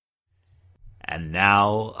And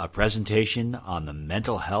now, a presentation on the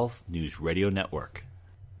Mental Health News Radio Network.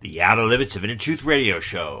 The Outer Limits of Inner Truth Radio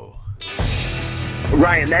Show.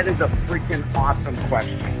 Ryan, that is a freaking awesome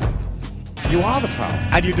question. You are the power,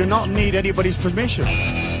 and you do not need anybody's permission.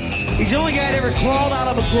 He's the only guy that ever crawled out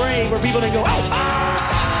of a grave where people didn't go, oh,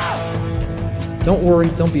 ah! Don't worry,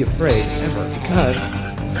 don't be afraid, ever, because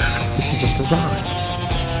this is just a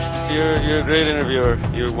ride. You're a great interviewer.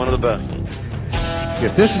 You're one of the best.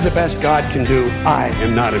 If this is the best God can do, I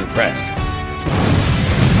am not impressed.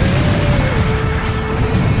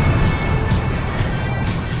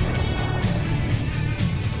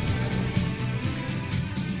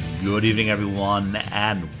 Good evening, everyone,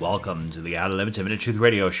 and welcome to the Outer Limits of Inner Truth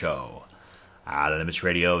Radio Show.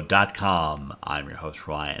 OuterLimitsRadio.com. I'm your host,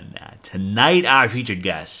 Ryan. Tonight, our featured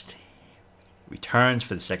guest returns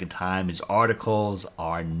for the second time. His articles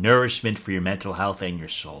are nourishment for your mental health and your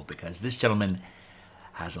soul, because this gentleman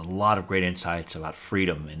has a lot of great insights about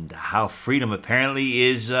freedom and how freedom apparently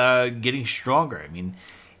is getting stronger. I mean,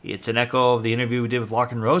 it's an echo of the interview we did with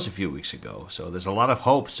Larken Rose a few weeks ago. So there's a lot of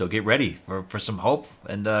hope. So get ready for some hope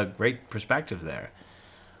and great perspective there.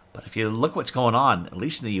 But if you look what's going on, at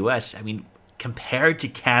least in the U.S., I mean, compared to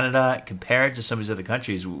Canada, compared to some of these other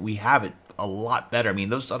countries, we have it a lot better. I mean,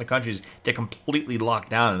 those other countries, they're completely locked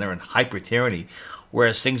down and they're in hyper tyranny,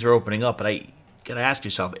 whereas things are opening up. But I got to ask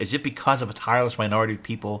yourself, is it because of a tireless minority of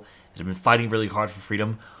people that have been fighting really hard for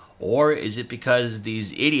freedom? Or is it because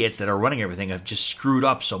these idiots that are running everything have just screwed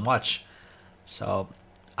up so much? So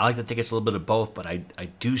I like to think it's a little bit of both, but I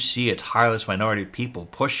do see a tireless minority of people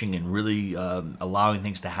pushing and really allowing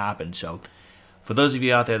things to happen. So for those of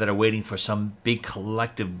you out there that are waiting for some big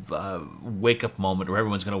collective wake-up moment where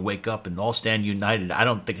everyone's going to wake up and all stand united, I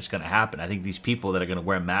don't think it's going to happen. I think these people that are going to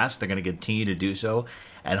wear masks, they're going to continue to do so.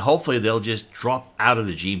 And hopefully they'll just drop out of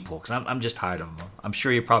the gene pool, because I'm just tired of them. I'm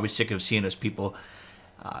sure you're probably sick of seeing those people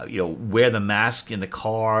wear the mask in the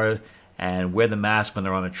car and wear the mask when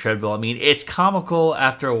they're on the treadmill. I mean, it's comical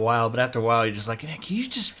after a while, but after a while you're just like, man, can you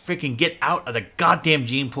just freaking get out of the goddamn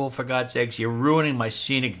gene pool, for God's sakes? You're ruining my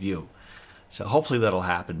scenic view. So hopefully that'll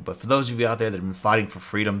happen. But for those of you out there that have been fighting for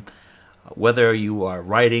freedom, whether you are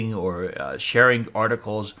writing or sharing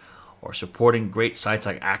articles or supporting great sites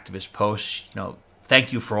like Activist Post,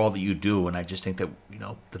 thank you for all that you do. And I just think that,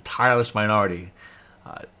 the tireless minority,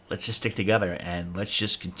 let's just stick together and let's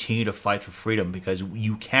just continue to fight for freedom, because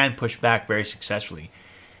you can push back very successfully.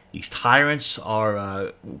 These tyrants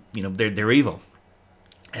are, they're evil,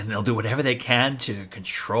 and they'll do whatever they can to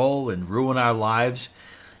control and ruin our lives.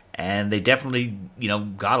 And they definitely,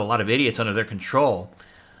 got a lot of idiots under their control,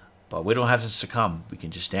 but we don't have to succumb. We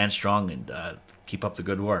can just stand strong and keep up the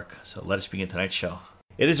good work. So let us begin tonight's show.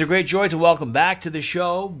 It is a great joy to welcome back to the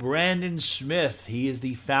show Brandon Smith. He is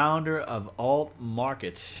the founder of Alt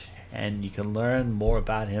Market, and you can learn more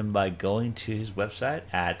about him by going to his website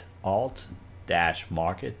at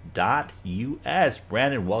alt-market.us.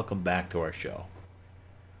 Brandon, welcome back to our show.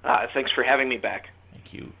 Thanks for having me back.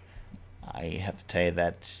 Thank you. I have to tell you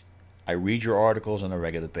that I read your articles on a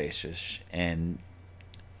regular basis, and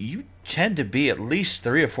you tend to be at least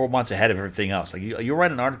 3 or 4 months ahead of everything else. Like you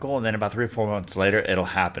write an article, and then about 3 or 4 months later, it'll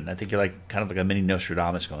happen. I think you're like kind of like a mini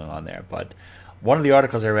Nostradamus going on there. But one of the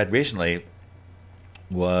articles I read recently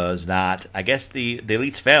was that I guess the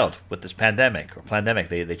elites failed with this pandemic.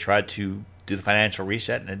 They tried to do the financial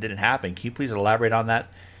reset, and it didn't happen. Can you please elaborate on that?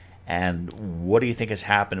 And what do you think has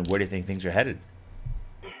happened? Where do you think things are headed?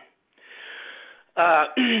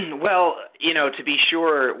 Well, to be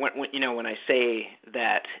sure, when I say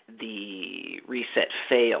that the reset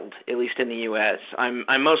failed, at least in the U.S., I'm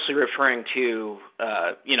mostly referring to,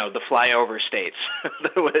 the flyover states,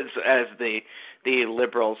 that was, as the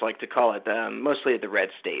liberals like to call it, mostly the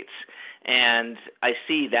red states. And I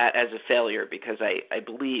see that as a failure because I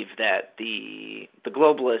believe that the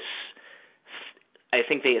globalists, I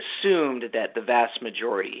think they assumed that the vast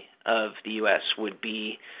majority of the U.S. would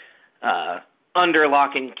be under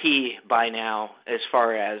lock and key by now as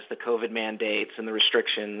far as the COVID mandates and the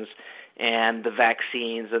restrictions and the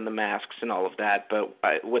vaccines and the masks and all of that.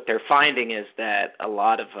 But what they're finding is that a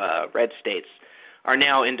lot of red states are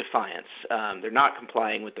now in defiance. They're not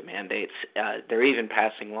complying with the mandates. They're even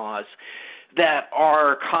passing laws that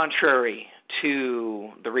are contrary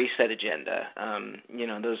to the reset agenda.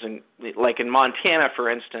 Like in Montana, for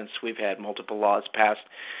instance, we've had multiple laws passed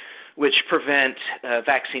which prevent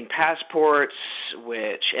vaccine passports,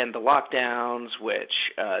 which end the lockdowns,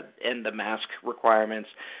 which end the mask requirements,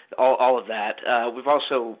 all of that. We've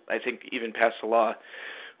also, I think, even passed a law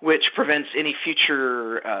which prevents any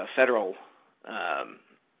future federal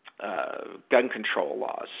gun control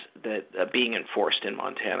laws that being enforced in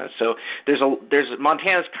Montana. So there's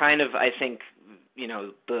Montana's kind of, I think,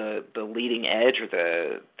 the leading edge or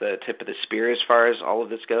the tip of the spear as far as all of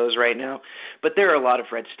this goes right now. But there are a lot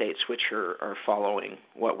of red states which are following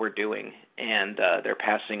what we're doing, and they're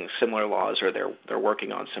passing similar laws, or they're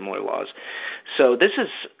working on similar laws. So this is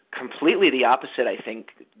completely the opposite, I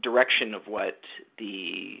think, direction of what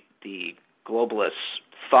the globalists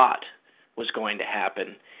thought was going to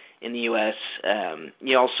happen in the U.S.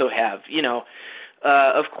 You also have,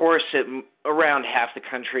 of course, around half the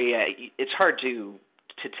country. It's hard to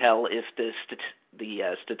tell if the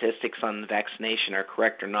statistics on the vaccination are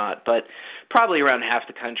correct or not, but probably around half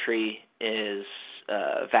the country is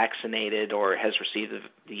vaccinated or has received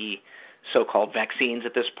the so-called vaccines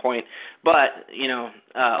at this point. But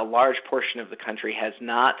a large portion of the country has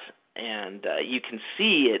not, and you can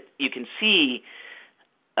see it. You can see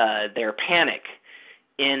their panic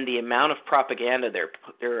in the amount of propaganda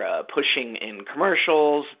they're pushing in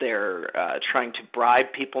commercials. They're trying to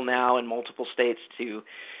bribe people now in multiple states to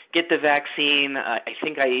get the vaccine. I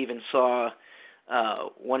think I even saw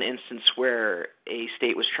one instance where a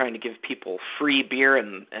state was trying to give people free beer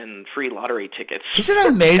and free lottery tickets. Isn't that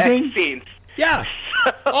amazing? Vaccines. Yeah.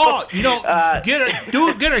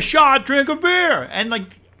 Get a shot, drink a beer, and like,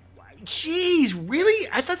 geez, really?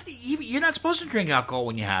 I thought you're not supposed to drink alcohol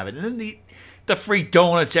when you have it, and then the free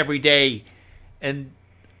donuts every day, and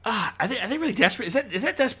are they really desperate? Is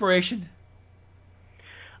that desperation?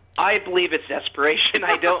 I believe it's desperation.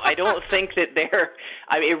 I don't think that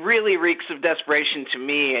it really reeks of desperation to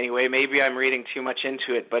me anyway. Maybe I'm reading too much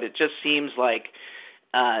into it, but it just seems like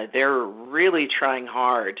they're really trying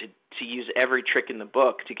hard to use every trick in the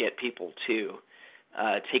book to get people to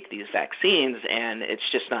take these vaccines, and it's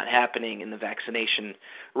just not happening, and the vaccination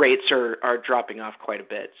rates are dropping off quite a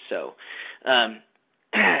bit. So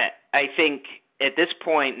I think at this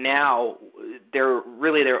point now,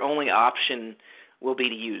 their only option will be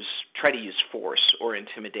to try to use force or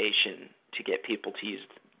intimidation to get people to use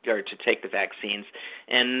or to take the vaccines,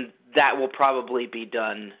 and that will probably be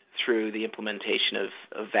done through the implementation of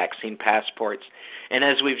vaccine passports. And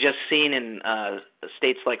as we've just seen in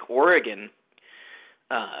states like Oregon,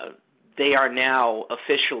 they are now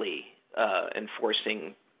officially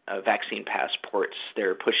enforcing vaccine passports.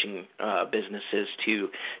 They're pushing businesses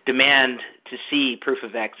to demand to see proof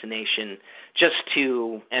of vaccination just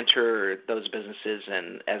to enter those businesses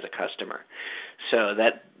and as a customer. So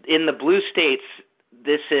that in the blue states,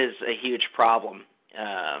 this is a huge problem.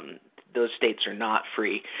 Those states are not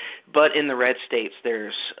free. But in the red states,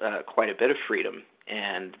 there's quite a bit of freedom,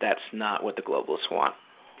 and that's not what the globalists want.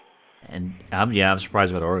 And I'm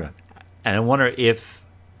surprised about Oregon. And I wonder if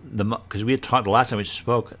because we had talked the last time we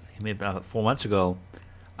spoke, maybe about 4 months ago,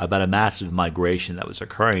 about a massive migration that was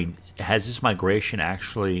occurring. Has this migration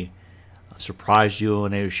actually surprised you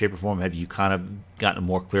in any shape or form? Have you kind of gotten a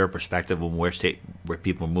more clear perspective on where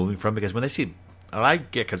people are moving from? Because when they see, what I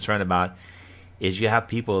get concerned about is you have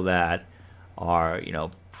people that are,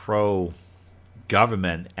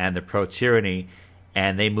 pro-government and they're pro-tyranny,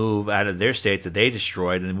 and they move out of their state that they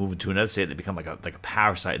destroyed, and they move into another state, and they become like a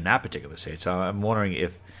parasite in that particular state. So I'm wondering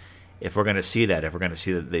if we're going to see that, if we're going to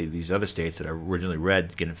see that these other states that are originally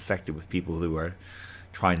red get infected with people who are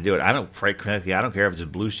trying to do it. I don't care if it's a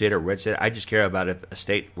blue state or red state. I just care about a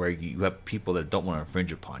state where you have people that don't want to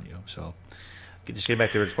infringe upon you. So just getting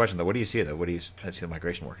back to this question, though, what do you see, though? What do you see the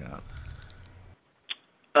migration working out?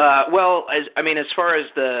 As far as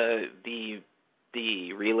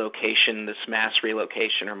the relocation, this mass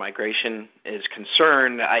relocation or migration is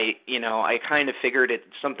concerned, I kind of figured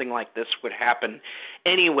something like this would happen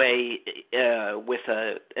anyway with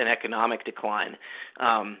an economic decline,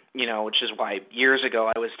 which is why years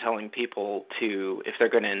ago I was telling people if they're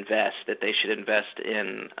going to invest, that they should invest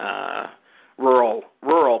in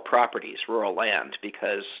rural properties, rural land,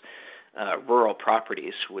 because rural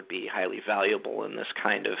properties would be highly valuable in this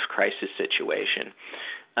kind of crisis situation.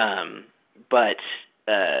 But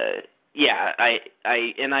I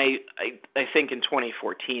think in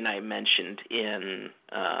 2014 I mentioned in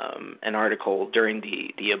an article during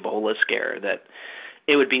the Ebola scare that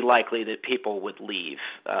it would be likely that people would leave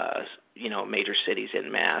major cities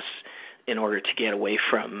en masse in order to get away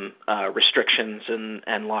from restrictions and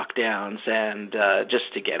lockdowns, and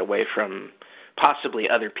just to get away from possibly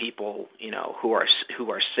other people who are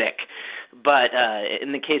sick. But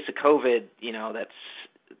in the case of COVID,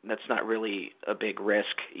 that's not really a big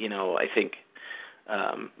risk. I think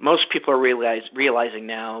most people are realizing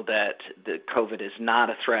now that the COVID is not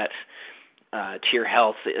a threat to your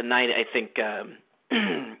health. And I think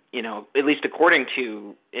at least according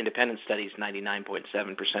to independent studies,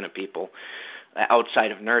 99.7% of people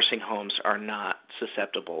outside of nursing homes are not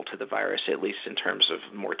susceptible to the virus, at least in terms of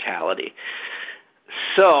mortality.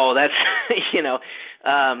 So that's,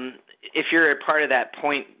 if you're a part of that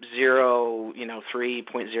 0.26%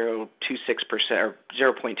 or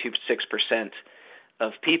 0.26%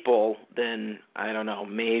 of people, then I don't know,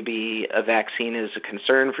 maybe a vaccine is a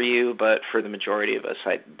concern for you, but for the majority of us,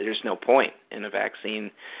 there's no point in a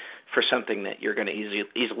vaccine for something that you're going to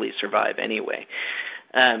easily survive anyway.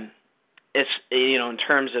 It's, in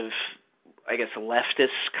terms of, I guess,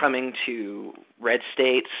 leftists coming to red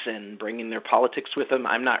states and bringing their politics with them,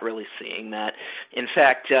 I'm not really seeing that. In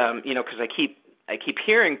fact, because I keep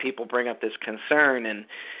hearing people bring up this concern, and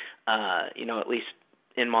at least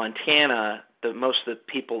in Montana, most of the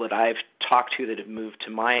people that I've talked to that have moved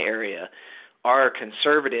to my area are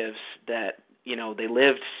conservatives that,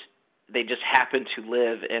 they just happen to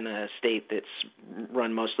live in a state that's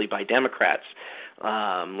run mostly by Democrats,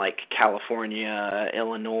 like California,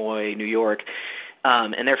 Illinois, New York,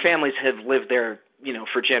 and their families have lived there,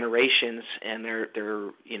 for generations, and they're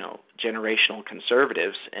generational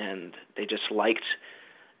conservatives, and they just liked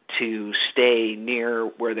to stay near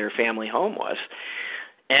where their family home was.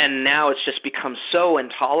 And now it's just become so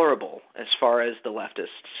intolerable as far as the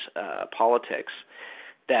leftists' politics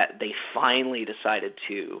that they finally decided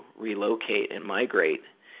to relocate and migrate,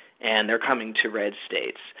 and they're coming to red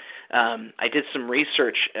states. I did some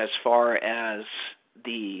research as far as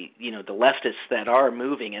the leftists that are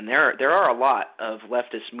moving, and there are a lot of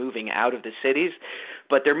leftists moving out of the cities,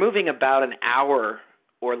 but they're moving about an hour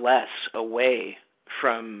or less away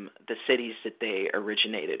from the cities that they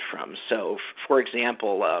originated from. So, for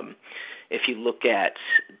example, if you look at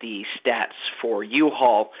the stats for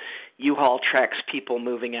U-Haul tracks people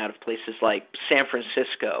moving out of places like San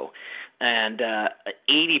Francisco, and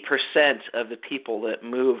 80% of the people that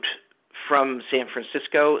moved from San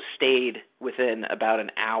Francisco stayed within about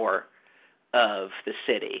an hour of the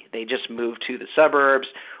city. They just moved to the suburbs,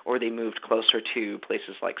 or they moved closer to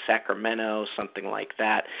places like Sacramento, something like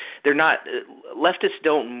that. They're not, leftists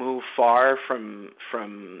don't move far from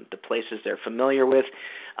the places they're familiar with,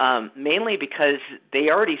 mainly because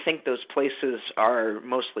they already think those places are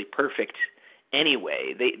mostly perfect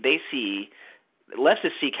anyway.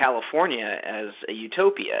 Leftists see California as a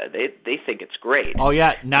utopia. They think it's great. Oh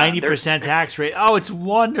yeah, 90% tax rate. Oh, it's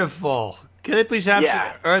wonderful. Can I please have some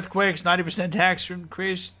earthquakes, 90% tax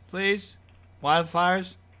increase, please?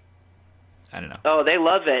 Wildfires? I don't know. Oh, they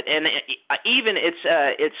love it, and even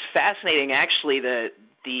it's fascinating actually the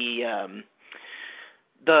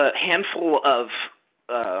handful of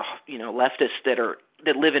leftists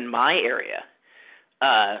that live in my area.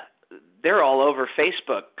 They're all over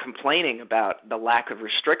Facebook complaining about the lack of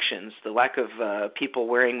restrictions, the lack of people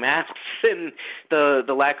wearing masks, and the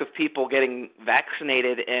lack of people getting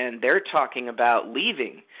vaccinated, and they're talking about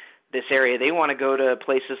leaving this area. They want to go to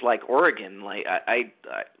places like Oregon. Like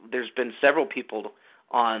there's been several people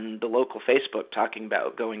on the local Facebook talking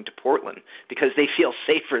about going to Portland because they feel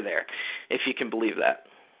safer there, if you can believe that.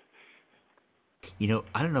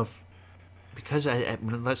 I don't know if, because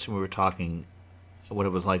unless we were talking what it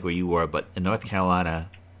was like where you were, but in North Carolina,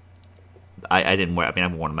 I didn't wear. I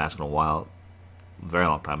haven't worn a mask in a while, a very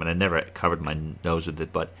long time, and I never covered my nose with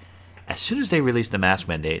it. But as soon as they released the mask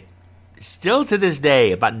mandate, still to this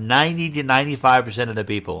day, about 90 to 95% of the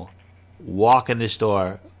people walk in the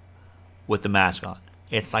store with the mask on.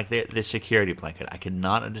 It's like the security blanket. I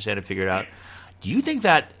cannot understand and figure it out. Do you think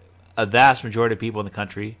that a vast majority of people in the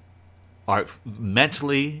country are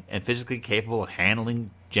mentally and physically capable of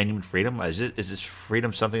handling genuine freedom? Is this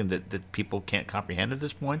freedom something that people can't comprehend at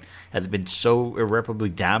this point? Have they been so irreparably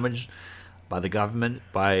damaged by the government,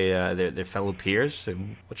 by their fellow peers?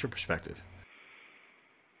 And what's your perspective?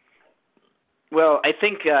 Well, I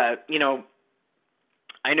think, I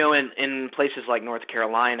know in places like North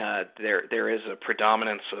Carolina, there is a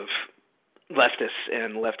predominance of leftists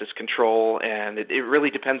and leftist control, and it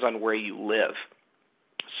really depends on where you live.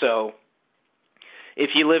 So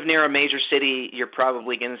if you live near a major city, you're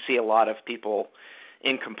probably going to see a lot of people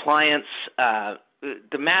in compliance.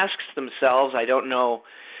 The masks themselves, I don't know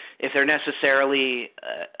if they're necessarily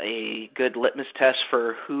a good litmus test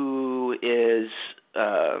for who is,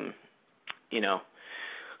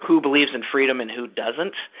 who believes in freedom and who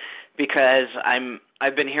doesn't, because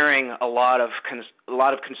I've been hearing a lot of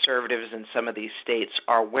conservatives in some of these states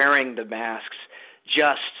are wearing the masks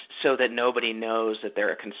just so that nobody knows that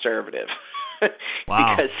they're a conservative.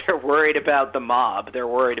 Wow. Because they're worried about the mob. They're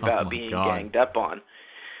worried about being ganged up on.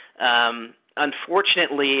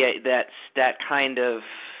 Unfortunately, that kind of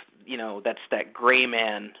that's that gray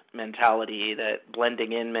man mentality, that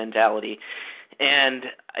blending in mentality.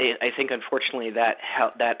 And I think, unfortunately, that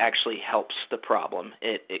actually helps the problem.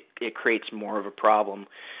 It creates more of a problem.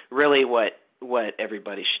 Really, what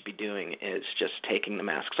everybody should be doing is just taking the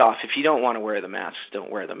masks off. If you don't want to wear the masks, don't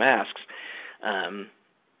wear the masks. And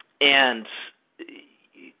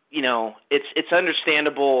it's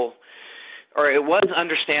understandable, or it was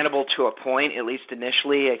understandable to a point, at least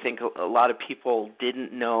initially. I think a lot of people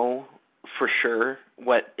didn't know for sure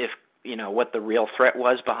what the real threat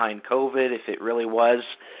was behind COVID, if it really was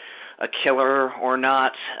a killer or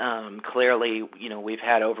not. Clearly, we've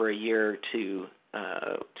had over a year to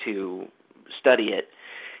study it,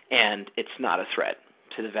 and it's not a threat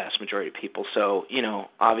to the vast majority of people. So,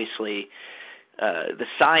 obviously, the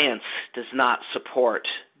science does not support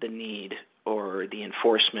the need or the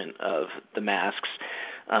enforcement of the masks.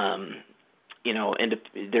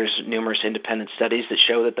 There's numerous independent studies that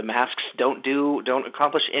show that the masks don't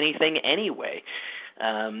accomplish anything anyway.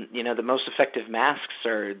 The most effective masks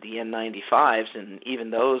are the N95s, and even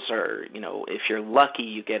those are, if you're lucky,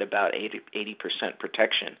 you get about 80%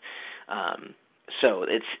 protection. So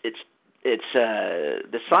it's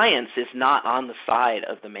the science is not on the side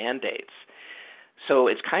of the mandates. So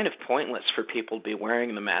it's kind of pointless for people to be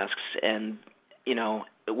wearing the masks. And,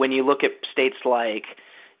 when you look at states like,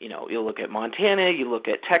 you look at Montana, you look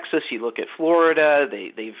at Texas, you look at Florida,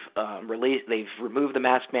 they've removed the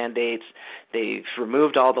mask mandates, they've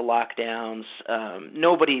removed all the lockdowns,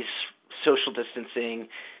 nobody's social distancing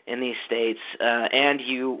in these states, and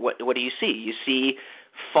what do you see? You see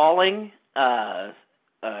falling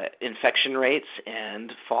infection rates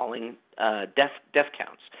and falling death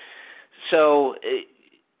counts. So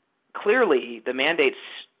clearly, the mandates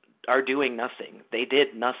are doing nothing. They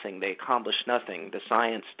did nothing. They accomplished nothing. The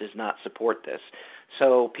science does not support this.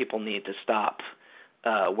 So people need to stop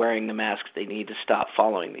wearing the masks. They need to stop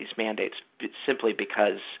following these mandates simply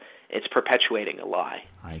because it's perpetuating a lie.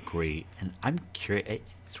 I agree. And I'm curious.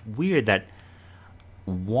 It's weird that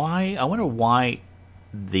I wonder why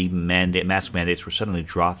the mask mandates were suddenly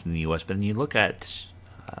dropped in the U.S., but then you look at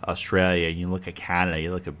Australia, you look at Canada,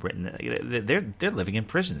 you look at Britain, they're living in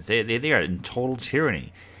prisons. They are in total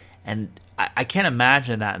tyranny. And I can't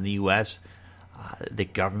imagine that in the U.S., the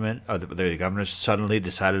government or the governors suddenly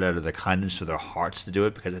decided out of the kindness of their hearts to do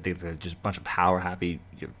it, because I think they're just a bunch of power-happy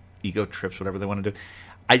ego trips, whatever they want to do.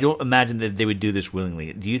 I don't imagine that they would do this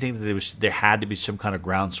willingly. Do you think that there had to be some kind of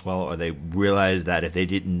groundswell, or they realized that if they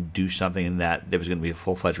didn't do something that there was going to be a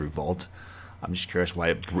full-fledged revolt? I'm just curious why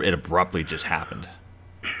it abruptly just happened.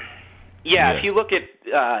 Yeah, if you look at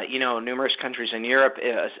numerous countries in Europe,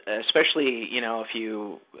 especially if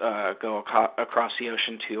you go across the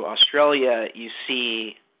ocean to Australia, you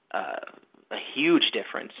see a huge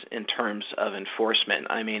difference in terms of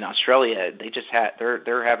enforcement. I mean, Australia,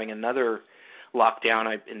 they're having another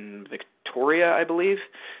lockdown in Victoria, I believe.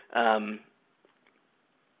 7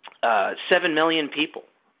 million people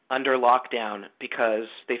under lockdown because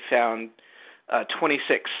they found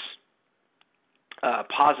 26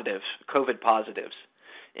 COVID positives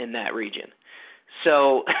in that region.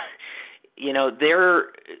 So,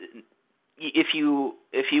 if you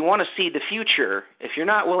want to see the future, if you're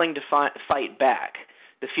not willing to fight back,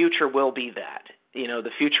 the future will be that.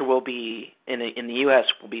 The future will be in the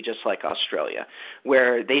U.S. will be just like Australia,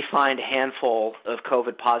 where they find a handful of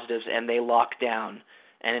COVID positives and they lock down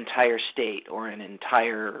an entire state or an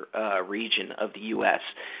entire region of the U.S.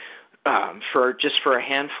 For a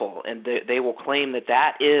handful, and they will claim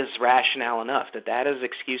that is rationale enough, that is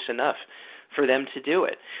excuse enough for them to do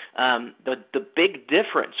it. The big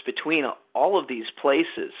difference between all of these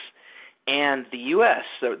places and the U.S.,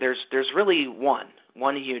 there's really one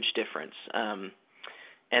huge difference,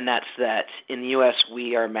 and that's that in the U.S.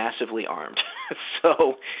 we are massively armed.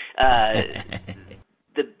 So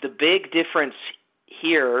the big difference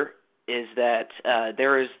here is that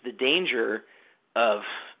there is the danger of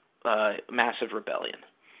massive rebellion.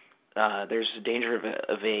 There's a danger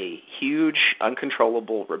of a huge,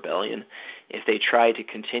 uncontrollable rebellion if they try to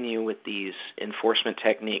continue with these enforcement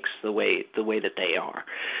techniques the way that they are.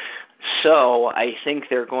 So I think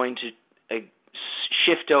they're going to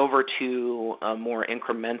shift over to a more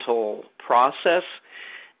incremental process.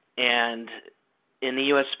 And in the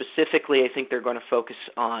U.S. specifically, I think they're going to focus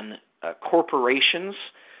on corporations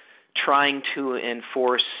trying to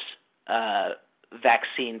enforce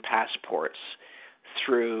vaccine passports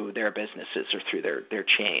through their businesses or through their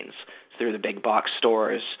chains, through the big box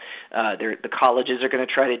stores. The colleges are going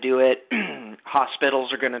to try to do it.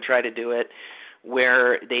 Hospitals are going to try to do it,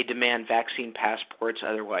 where they demand vaccine passports.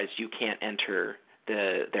 Otherwise, you can't enter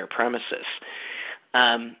their premises.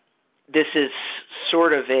 this is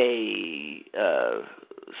sort of a,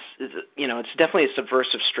 it's definitely a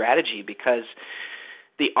subversive strategy, because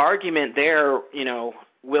the argument there,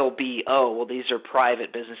 will be, oh, well, these are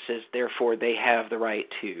private businesses, therefore they have the right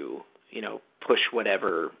to, push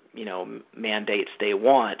whatever, mandates they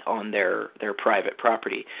want on their private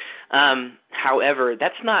property. However,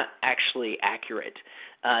 that's not actually accurate.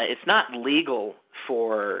 It's not legal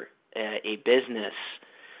for a business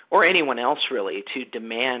or anyone else really to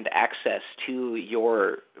demand access to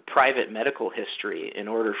your private medical history in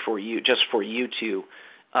order for you to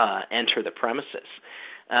enter the premises.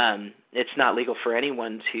 It's not legal for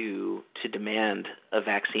anyone to demand a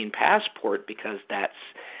vaccine passport, because that's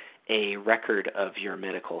a record of your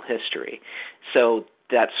medical history. So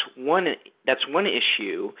that's one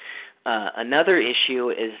issue. Another issue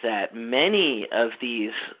is that many of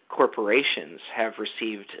these corporations have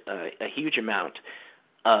received a huge amount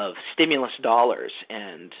of stimulus dollars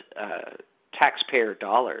and taxpayer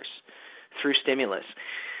dollars through stimulus,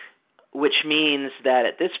 which means that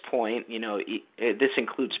at this point, this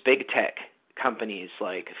includes big tech companies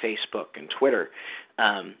like Facebook and Twitter.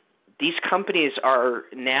 These companies are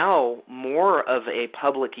now more of a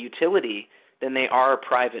public utility than they are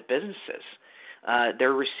private businesses.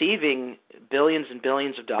 They're receiving billions and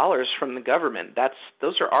billions of dollars from the government.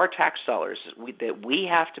 Those are our tax dollars that we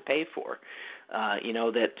have to pay for.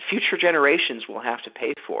 That future generations will have to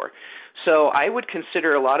pay for. So I would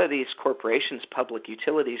consider a lot of these corporations public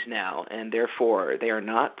utilities now, and therefore they are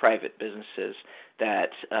not private businesses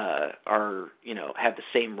that have the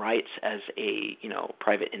same rights as a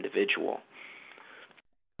private individual.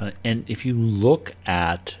 And if you look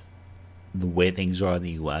at the way things are in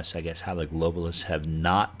the U.S., I guess how the globalists have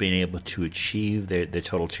not been able to achieve their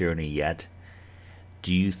total tyranny yet,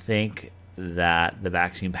 do you think that the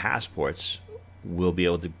vaccine passports will be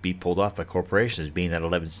able to be pulled off by corporations, being that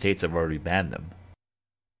 11 states have already banned them?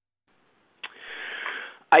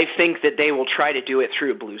 I think that they will try to do it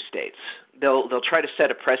through blue states. They'll try to set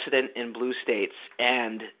a precedent in blue states,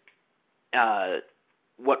 and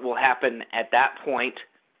what will happen at that point,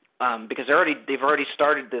 because they've already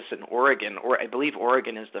started this in Oregon, or I believe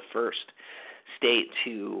Oregon is the first state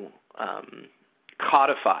to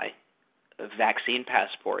codify vaccine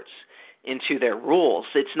passports into their rules.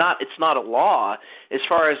 It's not a law. As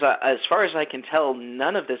far as I can tell,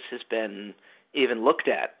 none of this has been even looked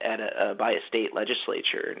at by a state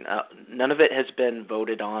legislature. None of it has been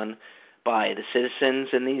voted on by the citizens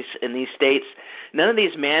in these states. None of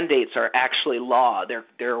these mandates are actually law.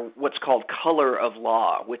 They're what's called color of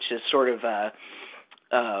law, which is sort of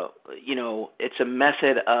it's a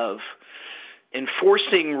method of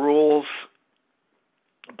enforcing rules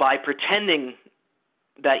by pretending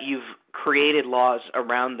that you've created laws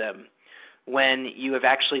around them when you have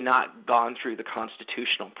actually not gone through the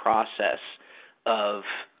constitutional process of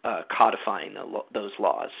codifying those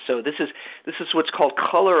laws. So this is what's called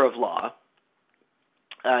color of law.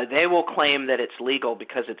 They will claim that it's legal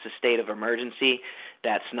because it's a state of emergency.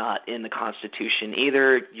 That's not in the Constitution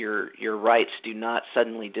either. Your rights do not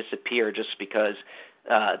suddenly disappear just because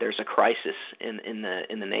there's a crisis in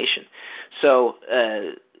the nation. So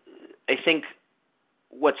I think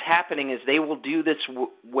what's happening is they will do this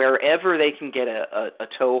wherever they can get a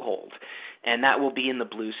toehold, and that will be in the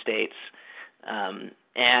blue states.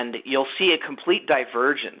 And you'll see a complete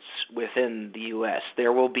divergence within the U.S.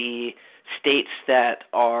 There will be states that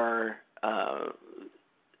are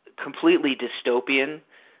completely dystopian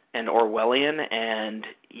and Orwellian, and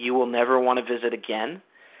you will never want to visit again.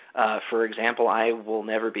 For example, I will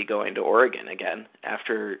never be going to Oregon again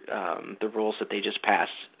after the rules that they just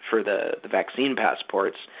passed for the vaccine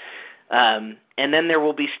passports. And then there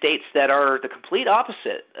will be states that are the complete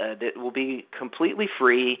opposite, that will be completely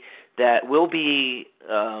free, that will be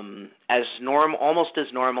almost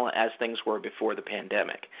as normal as things were before the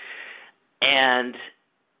pandemic. And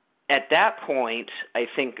at that point, I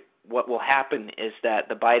think what will happen is that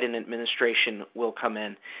the Biden administration will come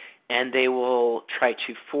in and they will try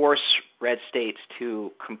to force red states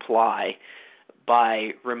to comply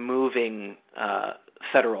by removing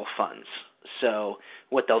federal funds. So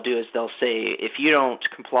what they'll do is they'll say, if you don't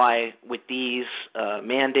comply with these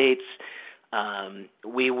mandates,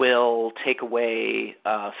 we will take away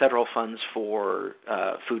federal funds for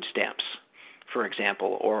food stamps, for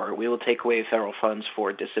example, or we will take away federal funds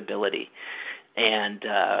for disability, and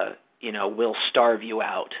we'll starve you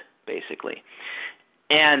out, basically.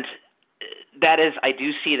 And I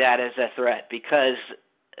do see that as a threat, because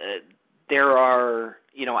there are,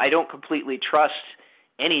 I don't completely trust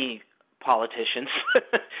any politicians.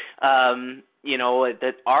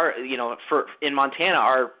 that in Montana,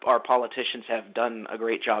 our politicians have done a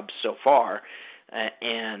great job so far,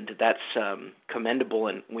 and that's commendable,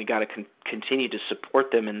 and we got to continue to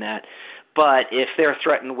support them in that. But if they're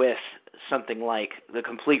threatened with something like the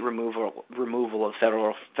complete removal of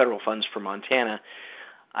federal funds for Montana,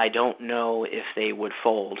 I don't know if they would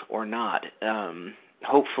fold or not.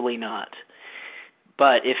 Hopefully not.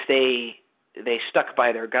 But if they stuck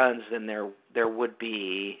by their guns, then there would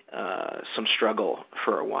be some struggle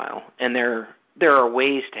for a while, and there are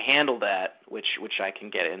ways to handle that, which I can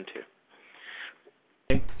get into.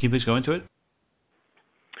 Okay. Can you please go into it?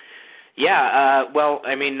 Yeah. Well,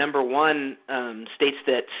 I mean, number one, states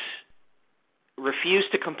that refuse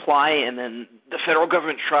to comply, and then the federal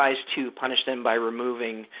government tries to punish them by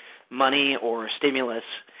removing money or stimulus.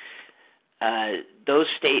 Those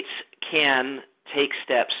states can take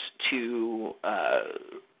steps to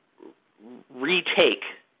retake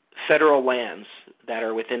federal lands that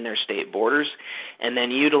are within their state borders and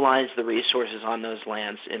then utilize the resources on those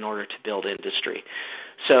lands in order to build industry.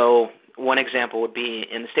 So one example would be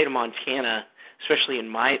in the state of Montana, especially in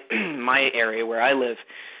my area where I live,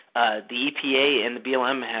 the EPA and the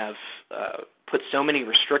BLM have put so many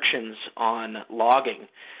restrictions on logging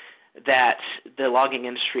that the logging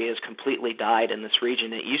industry has completely died in this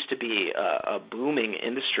region. It used to be a booming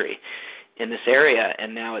industry in this area,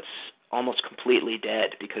 and now it's almost completely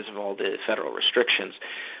dead because of all the federal restrictions.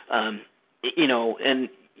 And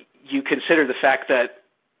you consider the fact that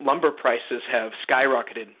lumber prices have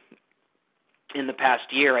skyrocketed in the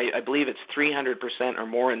past year. I believe it's 300% or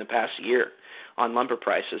more in the past year on lumber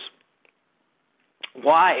prices.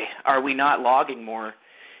 Why are we not logging more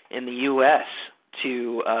in the U.S.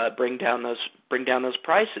 to bring down those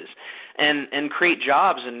prices and create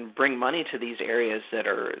jobs and bring money to these areas that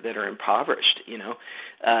are impoverished?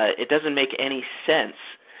 It doesn't make any sense.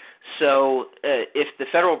 So if the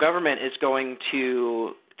federal government is going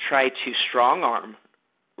to try to strong arm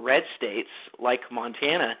red states like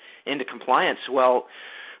Montana into compliance, well,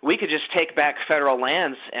 we could just take back federal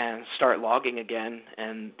lands and start logging again,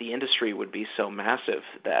 and the industry would be so massive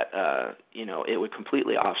that it would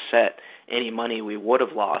completely offset any money we would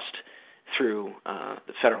have lost through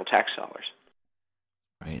the federal tax dollars.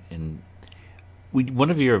 Right, and one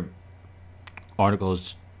of your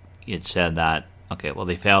articles, it said that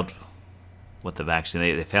they failed with the vaccine,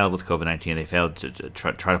 they failed with COVID-19, they failed to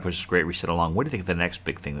try to push this Great Reset along. What do you think the next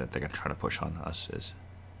big thing that they're going to try to push on us is?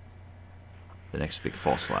 The next big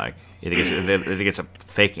false flag. You think it's a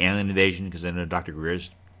fake alien invasion? Because I know Dr.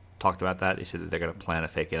 Greer's talked about that. He said that they're going to plan a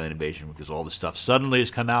fake alien invasion because all this stuff suddenly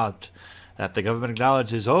has come out that the government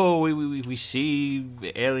acknowledges. Oh, we see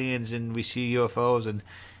aliens and we see UFOs, and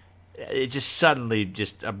it just suddenly,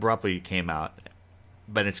 just abruptly came out.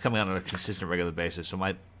 But it's coming out on a consistent, regular basis. So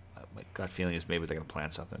my gut feeling is maybe they're going to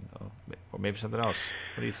plan something, or maybe something else.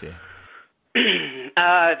 What do you see?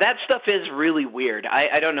 That stuff is really weird.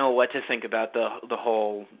 I don't know what to think about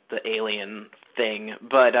the alien thing,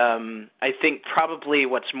 but I think probably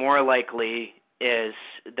what's more likely is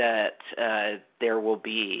that there will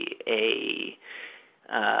be a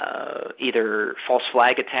either false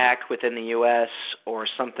flag attack within the U.S. or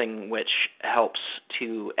something which helps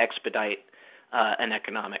to expedite an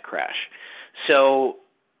economic crash. So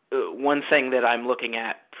one thing that I'm looking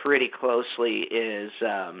at pretty closely is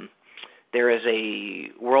there is a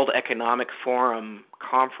World Economic Forum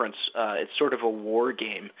conference. It's sort of a war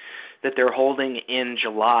game that they're holding in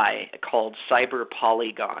July called Cyber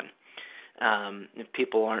Polygon. If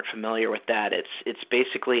people aren't familiar with that, it's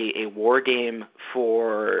basically a war game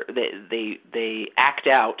for they act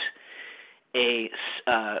out a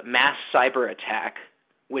mass cyber attack,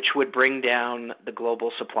 which would bring down the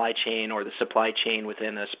global supply chain or the supply chain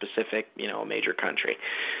within a specific major country.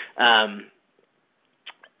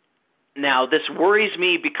 Now, this worries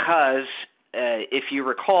me because, if you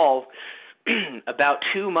recall, about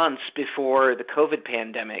 2 months before the COVID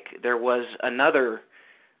pandemic, there was another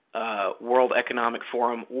World Economic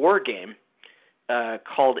Forum war game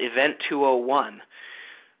called Event 201.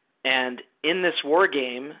 And in this war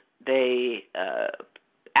game, they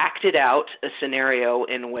acted out a scenario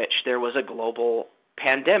in which there was a global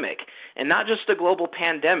pandemic. And not just a global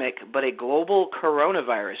pandemic, but a global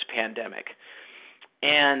coronavirus pandemic.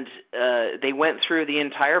 And they went through the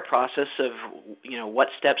entire process of, what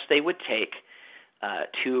steps they would take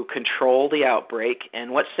to control the outbreak and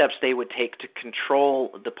what steps they would take to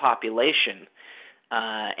control the population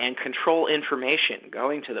and control information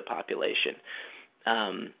going to the population.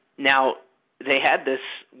 Now, they had this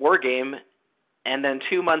war game, and then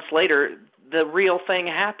 2 months later, the real thing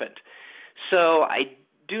happened. So I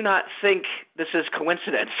do not think this is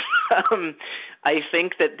coincidence. I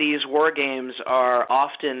think that these war games are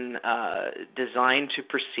often designed to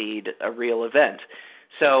precede a real event.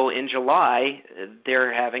 So in July,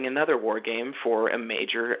 they're having another war game for a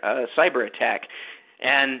major cyber attack.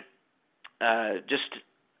 And just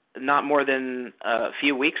not more than a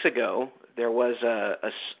few weeks ago, there was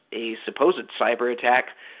a supposed cyber attack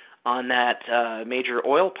on that major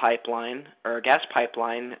oil pipeline or gas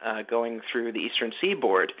pipeline going through the eastern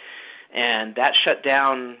seaboard. And that shut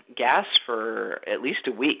down gas for at least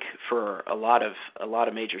a week for a lot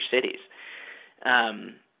of major cities.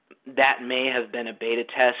 That may have been a beta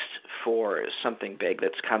test for something big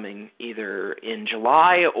that's coming either in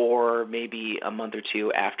July or maybe a month or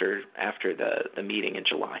two after the meeting in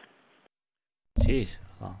July. Jeez.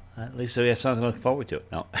 Well, at least we have something to look forward to.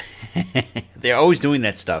 No, they're always doing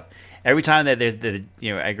that stuff. Every time that there's,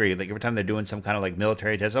 I agree. Like every time they're doing some kind of like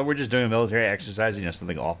military test, we're just doing a military exercise.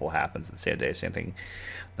 Something awful happens the same day. Same thing,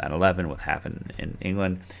 9/11, what happened in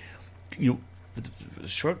England. The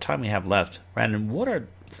short time we have left, Brandon, what are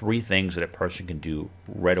 3 things that a person can do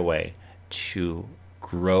right away to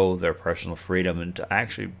grow their personal freedom and to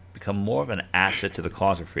actually become more of an asset to the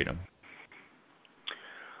cause of freedom?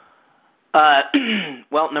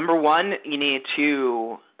 Well, number one, you need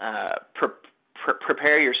to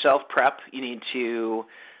prepare yourself, prep. You need to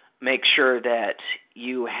make sure that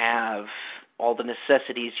you have all the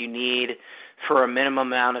necessities you need for a minimum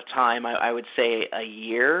amount of time. I would say a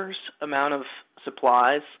year's amount of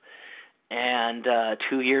supplies, and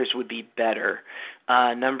 2 years would be better.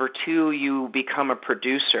 Number 2, you become a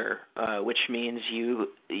producer, which means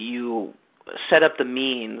you set up the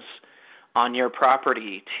means on your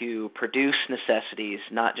property to produce necessities,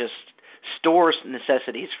 not just store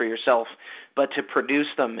necessities for yourself, but to produce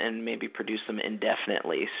them and maybe produce them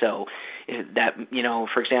indefinitely. So that,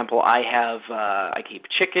 for example, I keep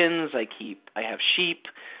chickens, I have sheep,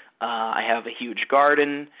 I have a huge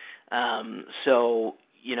garden. So,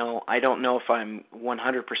 I don't know if I'm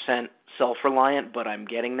 100% self-reliant, but I'm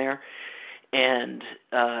getting there. And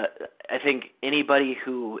I think anybody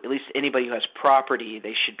who has property,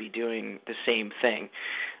 they should be doing the same thing.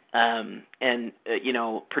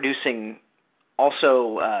 Producing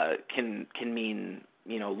also can mean,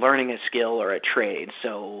 learning a skill or a trade.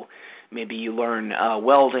 So maybe you learn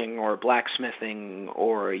welding or blacksmithing,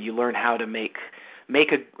 or you learn how to make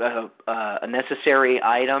a necessary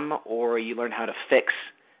item, or you learn how to fix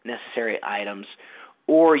necessary items,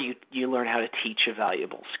 or you learn how to teach a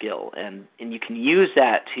valuable skill, and you can use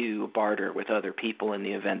that to barter with other people in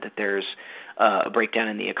the event that there's a breakdown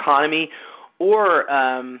in the economy, or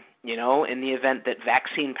in the event that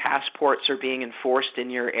vaccine passports are being enforced in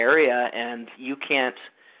your area and you can't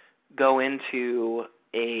go into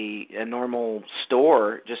a normal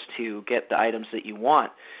store just to get the items that you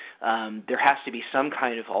want. There has to be some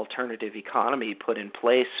kind of alternative economy put in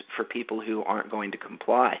place for people who aren't going to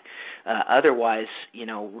comply. Otherwise,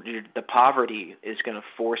 the poverty is going to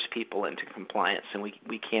force people into compliance, and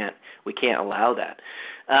we can't allow that.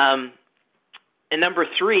 And number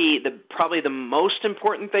 3, probably the most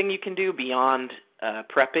important thing you can do beyond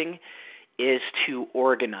prepping is to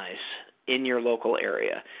organize in your local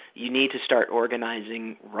area. You need to start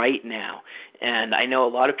organizing right now. And I know a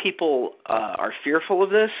lot of people are fearful of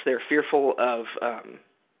this. They're fearful of, a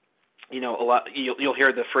lot. You'll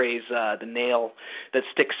hear the phrase, the nail that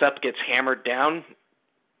sticks up gets hammered down.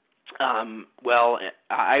 Well,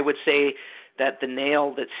 I would say that the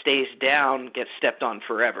nail that stays down gets stepped on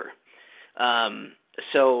forever.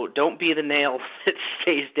 So don't be the nail that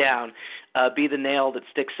stays down. Be the nail that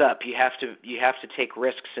sticks up. You have to take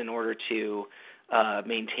risks in order to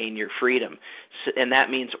maintain your freedom, and that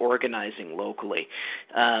means organizing locally.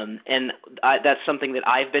 That's something that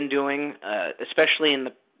I've been doing, especially in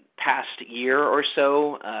the past year or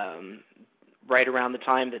so. Right around the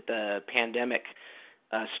time that the pandemic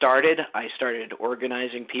started, I started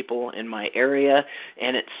organizing people in my area,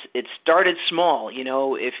 and it started small.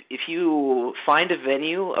 If you find a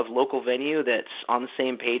local venue that's on the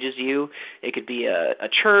same page as you, it could be a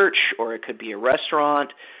church, or it could be a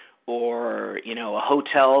restaurant, or a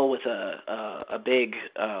hotel with a big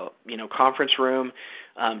conference room.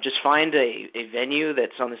 Just find a venue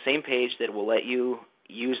that's on the same page that will let you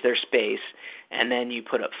use their space, and then you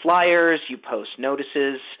put up flyers, you post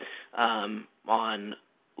notices on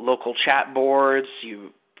local chat boards,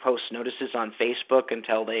 you post notices on Facebook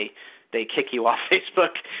until they kick you off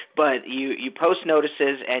Facebook, but you post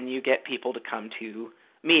notices and you get people to come to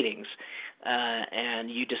meetings,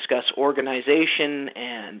 and you discuss organization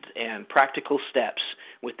and practical steps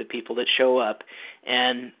with the people that show up.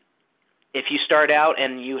 And if you start out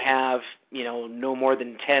and you have no more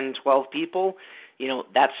than 10, 12 people,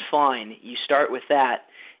 that's fine. You start with that.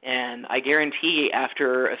 And I guarantee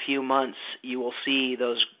after a few months, you will see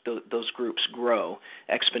those groups grow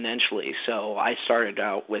exponentially. So I started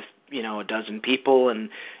out with, a dozen people, and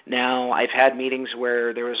now I've had meetings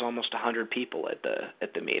where there was almost 100 people at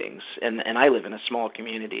the meetings. And I live in a small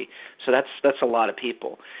community, so that's a lot of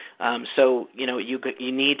people. So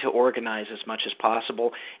you need to organize as much as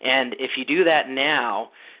possible. And if you do that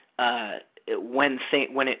now, when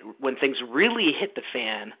things really hit the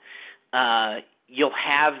fan, you'll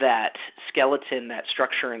have that skeleton, that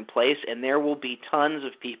structure in place, and there will be tons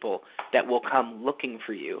of people that will come looking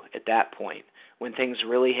for you at that point. When things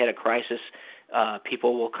really hit a crisis,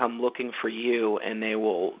 people will come looking for you, and they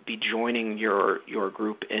will be joining your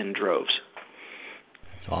group in droves.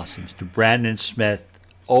 That's awesome. Mr. Brandon Smith,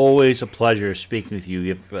 always a pleasure speaking with you.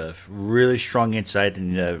 You have a really strong insight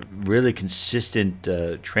and a really consistent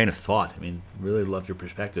train of thought. I mean, really love your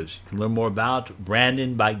perspectives. You can learn more about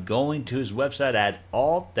Brandon by going to his website at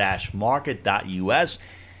alt-market.us.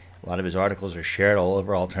 A lot of his articles are shared all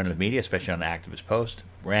over alternative media, especially on the Activist Post.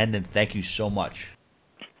 Brandon, thank you so much.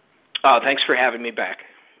 Oh, thanks for having me back.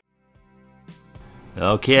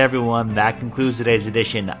 Okay, everyone, that concludes today's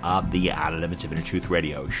edition of the Outer Limits of Inner Truth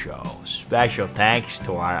Radio Show. Special thanks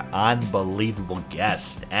to our unbelievable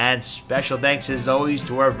guests, and special thanks, as always,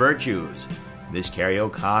 to our virtues, Miss Carrie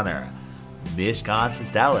O'Connor, Miss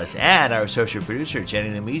Constance Dallas, and our associate producer,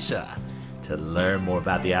 Jenny Lamisa. To learn more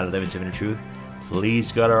about the Outer Limits of Inner Truth,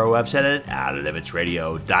 please go to our website at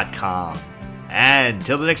outerlimitsradio.com. And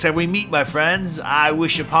until the next time we meet, my friends, I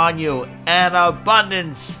wish upon you an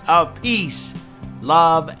abundance of peace,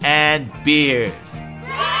 love, and beers.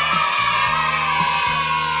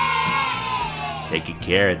 Take good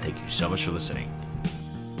care, and thank you so much for listening.